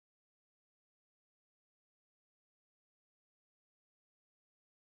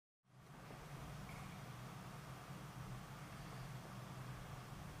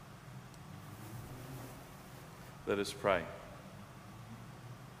Let us pray.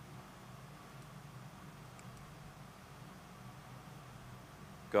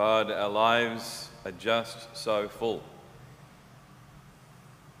 God, our lives are just so full.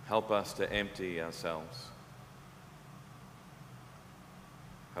 Help us to empty ourselves.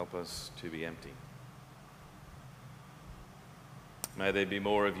 Help us to be empty. May there be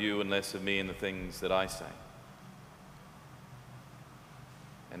more of you and less of me in the things that I say.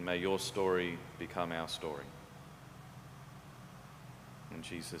 And may your story become our story. In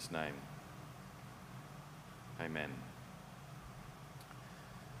Jesus' name, amen.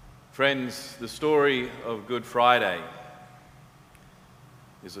 Friends, the story of Good Friday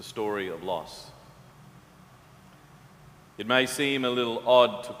is a story of loss. It may seem a little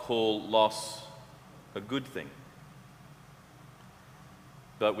odd to call loss a good thing,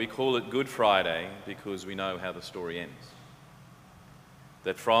 but we call it Good Friday because we know how the story ends.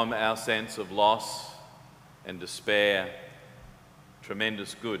 That from our sense of loss and despair,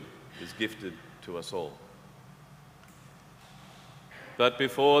 tremendous good is gifted to us all. But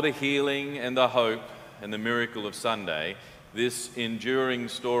before the healing and the hope and the miracle of Sunday, this enduring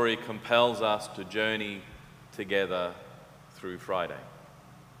story compels us to journey together through Friday,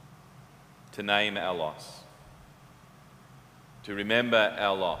 to name our loss, to remember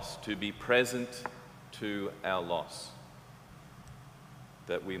our loss, to be present to our loss,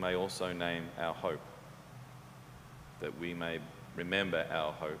 that we may also name our hope, that we may remember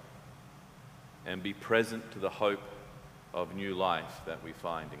our hope and be present to the hope of new life that we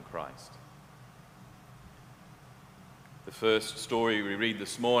find in Christ. The first story we read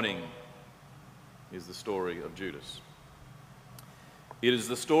this morning is the story of Judas. It is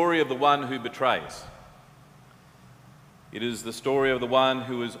the story of the one who betrays. It is the story of the one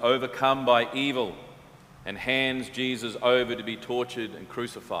who is overcome by evil and hands Jesus over to be tortured and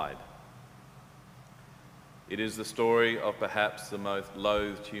crucified. It is the story of perhaps the most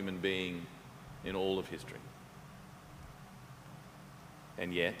loathed human being in all of history.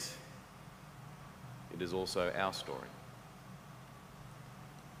 And yet, it is also our story.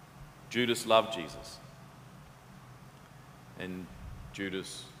 Judas loved Jesus, and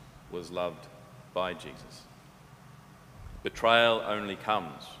Judas was loved by Jesus. Betrayal only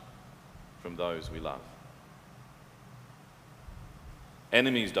comes from those we love.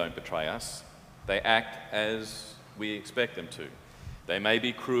 Enemies don't betray us. They act as we expect them to. They may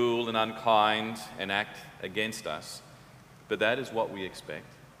be cruel and unkind and act against us, but that is what we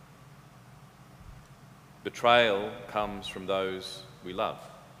expect. Betrayal comes from those we love,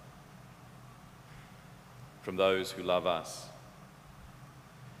 from those who love us,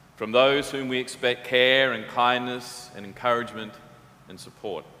 from those whom we expect care and kindness and encouragement and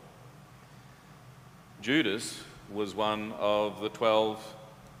support. Judas was one of the 12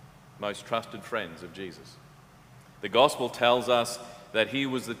 most trusted friends of Jesus. The gospel tells us that he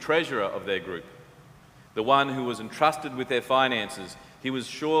was the treasurer of their group, the one who was entrusted with their finances. He was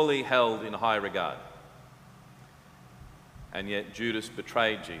surely held in high regard. And yet Judas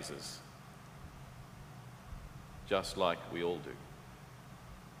betrayed Jesus, just like we all do.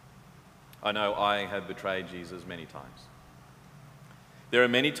 I know I have betrayed Jesus many times. There are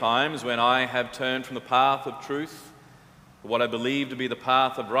many times when I have turned from the path of truth, what I believe to be the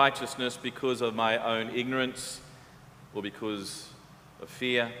path of righteousness, because of my own ignorance or because of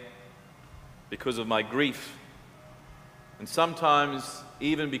fear, because of my grief, and sometimes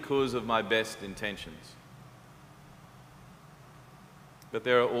even because of my best intentions. But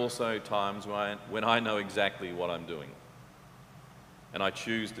there are also times when I know exactly what I'm doing, and I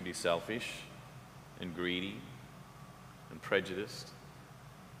choose to be selfish and greedy and prejudiced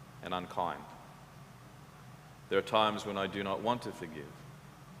and unkind. There are times when I do not want to forgive.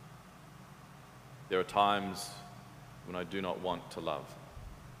 There are times when I do not want to love.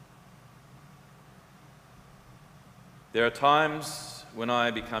 There are times when I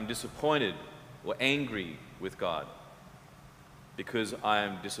become disappointed or angry with God because I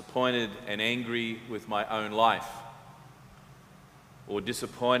am disappointed and angry with my own life, or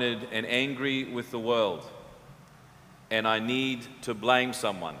disappointed and angry with the world, and I need to blame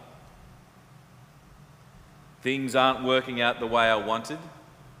someone. Things aren't working out the way I wanted,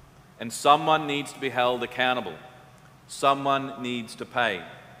 and someone needs to be held accountable. Someone needs to pay.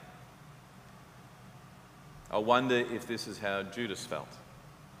 I wonder if this is how Judas felt.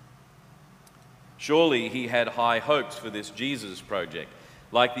 Surely he had high hopes for this Jesus project.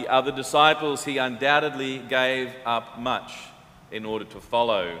 Like the other disciples, he undoubtedly gave up much in order to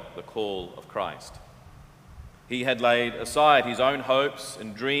follow the call of Christ. He had laid aside his own hopes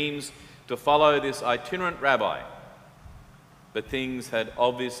and dreams to follow this itinerant rabbi, but things had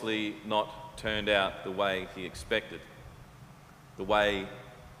obviously not turned out the way he expected, the way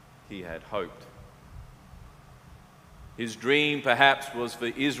he had hoped. His dream perhaps was for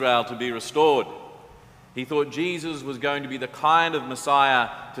Israel to be restored. He thought Jesus was going to be the kind of Messiah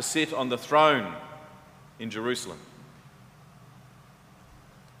to sit on the throne in Jerusalem.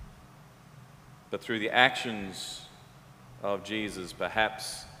 But through the actions of Jesus,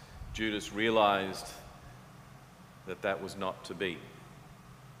 perhaps Judas realized that that was not to be.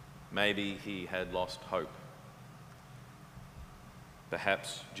 Maybe he had lost hope.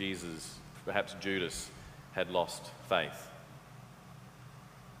 Perhaps Judas had lost faith.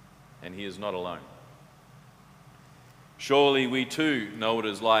 And he is not alone. Surely we too know what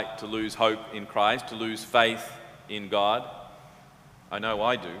it is like to lose hope in Christ, to lose faith in God. I know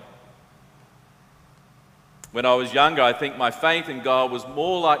I do. When I was younger, I think my faith in God was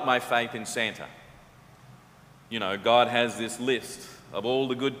more like my faith in Santa. You know, God has this list of all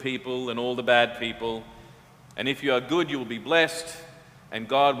the good people and all the bad people, and if you are good, you will be blessed, and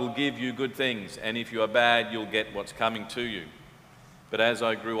God will give you good things, and if you are bad, you'll get what's coming to you. But as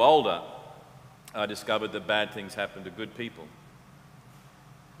I grew older, I discovered that bad things happen to good people.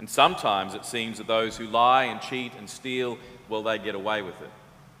 And sometimes it seems that those who lie and cheat and steal, well, they get away with it.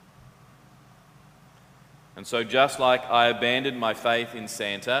 And so just like I abandoned my faith in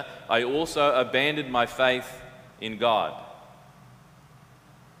Santa, I also abandoned my faith in God.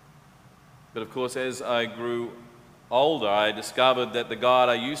 But of course, as I grew older, I discovered that the God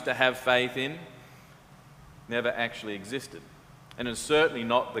I used to have faith in never actually existed. And is certainly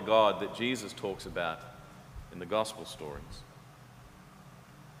not the God that Jesus talks about in the gospel stories.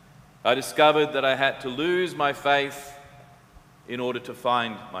 I discovered that I had to lose my faith in order to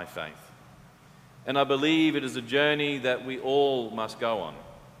find my faith. And I believe it is a journey that we all must go on.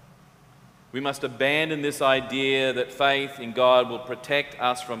 We must abandon this idea that faith in God will protect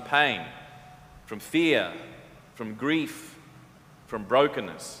us from pain, from fear, from grief, from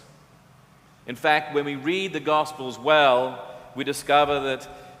brokenness. In fact, when we read the Gospels well, we discover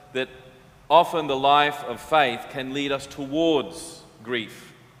that often the life of faith can lead us towards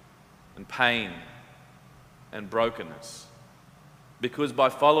grief and pain and brokenness. Because by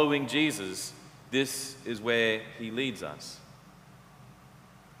following Jesus, this is where he leads us.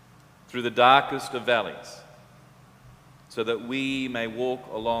 Through the darkest of valleys, so that we may walk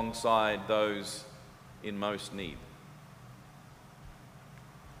alongside those in most need.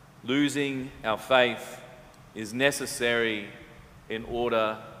 Losing our faith is necessary in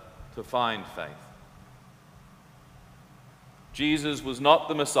order to find faith. Jesus was not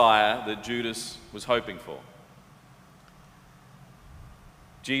the Messiah that Judas was hoping for.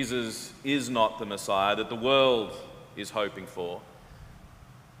 Jesus is not the Messiah that the world is hoping for.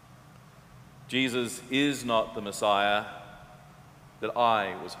 Jesus is not the Messiah that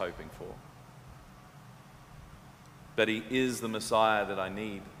I was hoping for. But he is the Messiah that I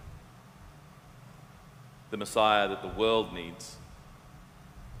need. The Messiah that the world needs.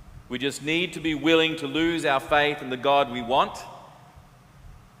 We just need to be willing to lose our faith in the God we want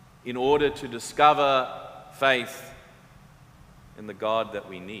in order to discover faith in the God that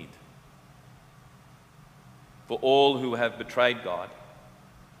we need. For all who have betrayed God,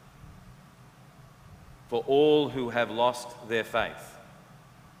 for all who have lost their faith,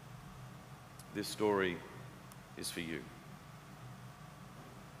 this story is for you.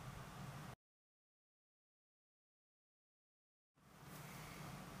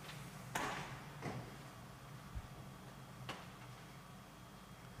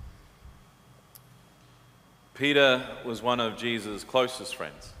 Peter was one of Jesus' closest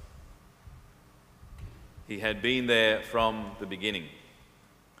friends. He had been there from the beginning.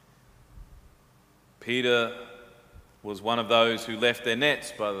 Peter was one of those who left their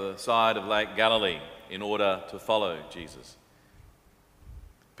nets by the side of Lake Galilee in order to follow Jesus.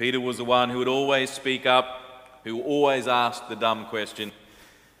 Peter was the one who would always speak up, who always asked the dumb question,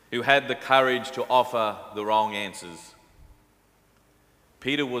 who had the courage to offer the wrong answers.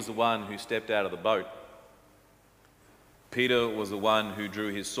 Peter was the one who stepped out of the boat. Peter was the one who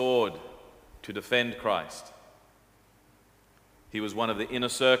drew his sword to defend Christ. He was one of the inner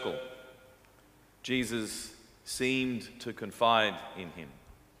circle. Jesus seemed to confide in him.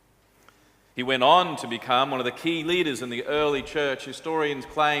 He went on to become one of the key leaders in the early church. Historians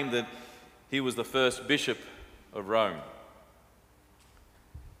claim that he was the first bishop of Rome.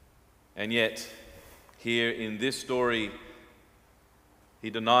 And yet, here in this story, he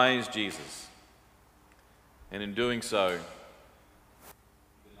denies Jesus. And in doing so,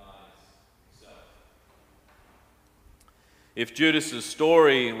 denies himself. If Judas's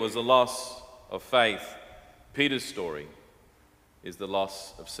story was the loss of faith, Peter's story is the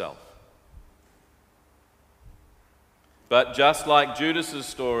loss of self. But just like Judas's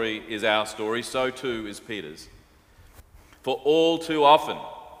story is our story, so too is Peter's. For all too often,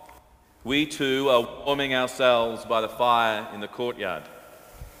 we too are warming ourselves by the fire in the courtyard,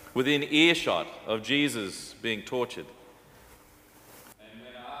 within earshot of Jesus being tortured. And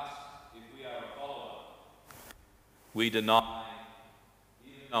when asked if we are a follower, we deny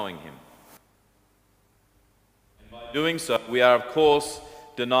even knowing him. And by doing so, we are, of course,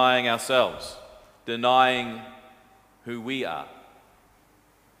 denying ourselves, denying who we are.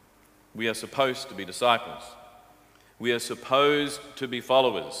 We are supposed to be disciples. We are supposed to be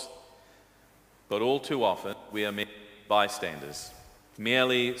followers. But all too often, we are merely bystanders,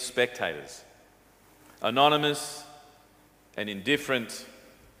 merely spectators, anonymous and indifferent,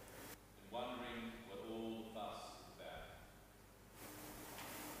 and wondering what all the fuss is about.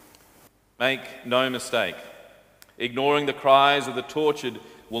 Make no mistake, ignoring the cries of the tortured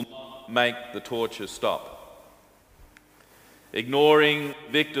will not make the torture stop. Ignoring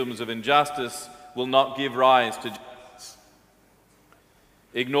victims of injustice will not give rise to justice.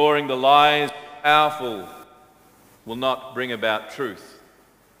 Ignoring the lies of the powerful will not bring about truth.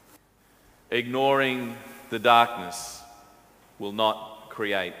 Ignoring the darkness will not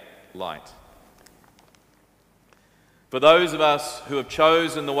create light. For those of us who have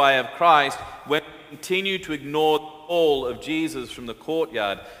chosen the way of Christ, when we continue to ignore the call of Jesus from the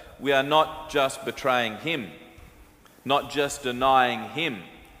courtyard, we are not just betraying him, not just denying him,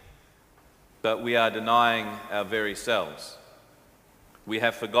 but we are denying our very selves. We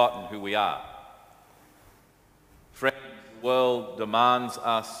have forgotten who we are. Friends, the world demands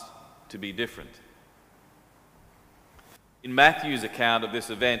us to be different. In Matthew's account of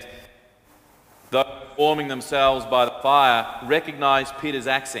this event, those warming themselves by the fire recognize Peter's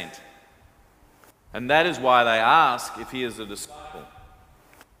accent. And that is why they ask if he is a disciple.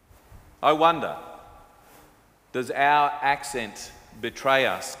 I wonder, does our accent betray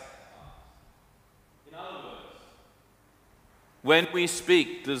us? In other words, when we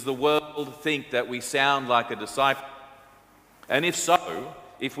speak, does the world think that we sound like a disciple? And if so,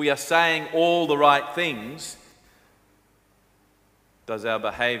 if we are saying all the right things, does our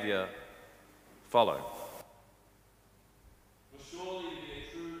behaviour follow? For surely to be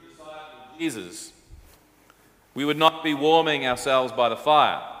a true disciple of Jesus, we would not be warming ourselves by the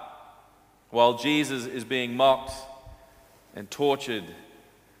fire while Jesus is being mocked and tortured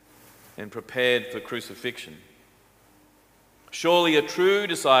and prepared for crucifixion. Surely a true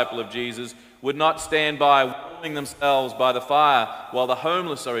disciple of Jesus would not stand by warming themselves by the fire while the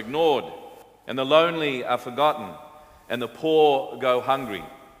homeless are ignored and the lonely are forgotten and the poor go hungry.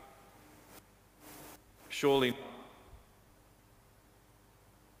 Surely not.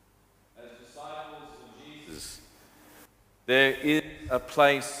 As disciples of Jesus, there is a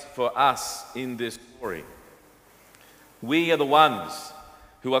place for us in this story. We are the ones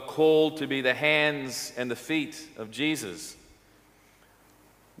who are called to be the hands and the feet of Jesus.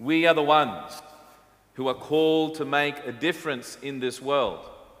 We are the ones who are called to make a difference in this world.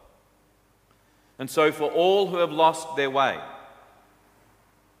 And so for all who have lost their way,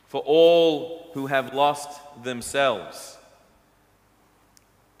 for all who have lost themselves,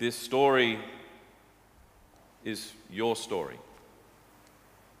 this story is your story.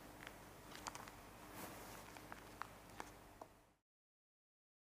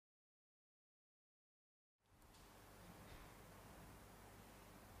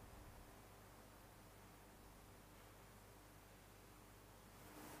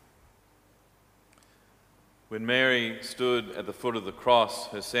 When Mary stood at the foot of the cross,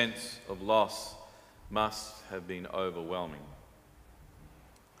 her sense of loss must have been overwhelming.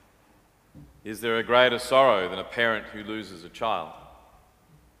 Is there a greater sorrow than a parent who loses a child?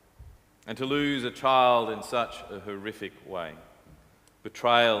 And to lose a child in such a horrific way.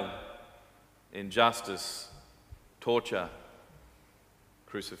 Betrayal, injustice, torture,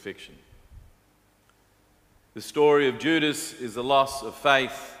 crucifixion. The story of Judas is the loss of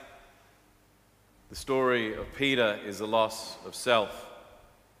faith. The story of Peter is the loss of self.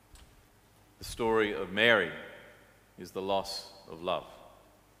 The story of Mary is the loss of love.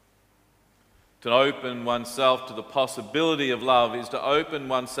 To open oneself to the possibility of love is to open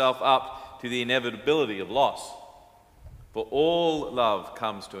oneself up to the inevitability of loss. For all love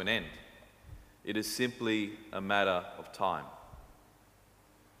comes to an end. It is simply a matter of time.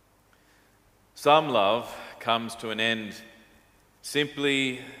 Some love comes to an end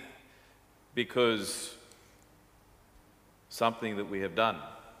simply because something that we have done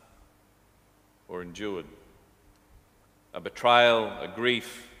or endured, a betrayal, a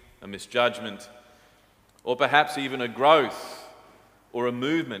grief, a misjudgment, or perhaps even a growth or a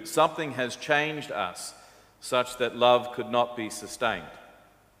movement. Something has changed us such that love could not be sustained.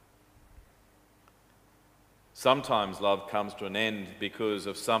 Sometimes love comes to an end because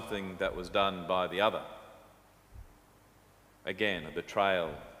of something that was done by the other. Again, a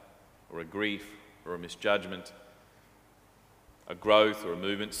betrayal, or a grief, or a misjudgment, a growth or a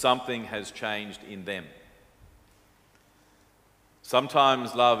movement. Something has changed in them.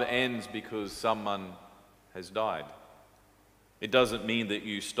 Sometimes love ends because someone has died. It doesn't mean that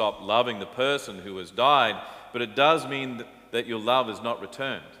you stop loving the person who has died, but it does mean that your love is not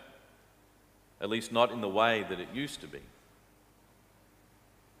returned, at least not in the way that it used to be.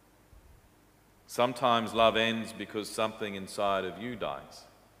 Sometimes love ends because something inside of you dies.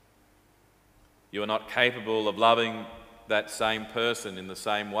 You are not capable of loving that same person in the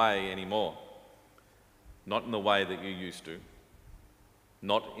same way anymore. Not in the way that you used to.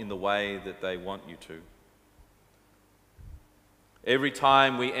 Not in the way that they want you to. Every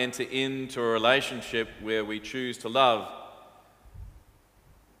time we enter into a relationship where we choose to love,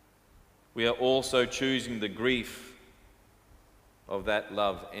 we are also choosing the grief of that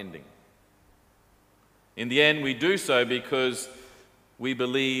love ending. In the end, we do so because we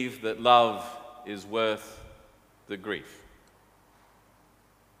believe that love is worth the grief.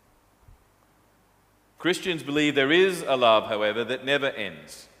 Christians believe there is a love, however, that never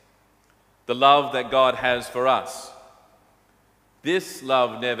ends. The love that God has for us. This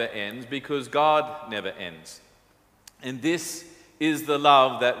love never ends because God never ends. And this is the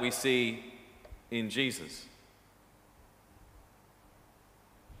love that we see in Jesus.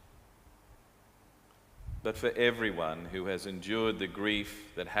 But for everyone who has endured the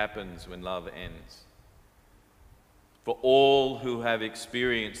grief that happens when love ends, for all who have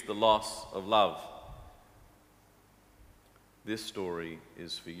experienced the loss of love, this story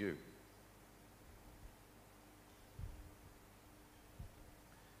is for you.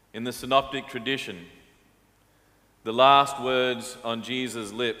 In the synoptic tradition, the last words on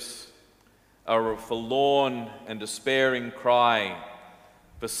Jesus' lips are a forlorn and despairing cry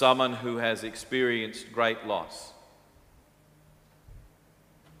for someone who has experienced great loss.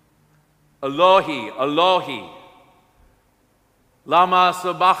 Eloi, Eloi, lama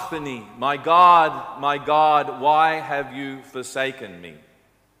sabachthani, my God, why have you forsaken me?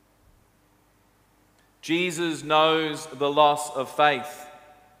 Jesus knows the loss of faith.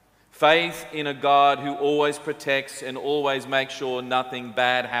 Faith in a God who always protects and always makes sure nothing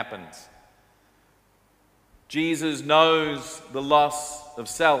bad happens. Jesus knows the loss of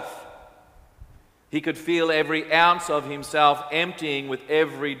self. He could feel every ounce of himself emptying with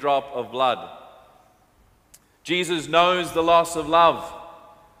every drop of blood. Jesus knows the loss of love,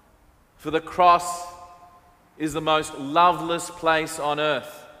 for the cross is the most loveless place on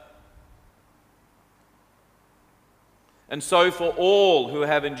earth. And so for all who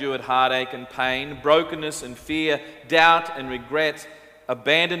have endured heartache and pain, brokenness and fear, doubt and regret,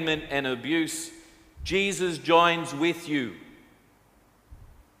 abandonment and abuse, Jesus joins with you.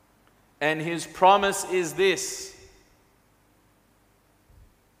 And his promise is this: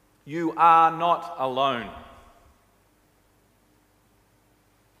 you are not alone.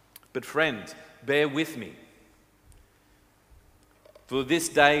 But friends, bear with me, for this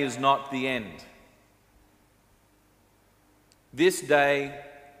day is not the end. This day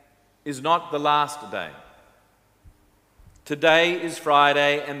is not the last day. Today is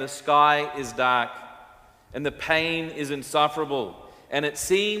Friday and the sky is dark and the pain is insufferable and it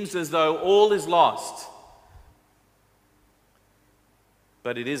seems as though all is lost.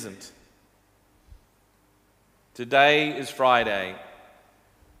 But it isn't. Today is Friday,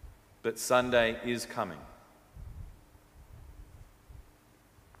 but Sunday is coming.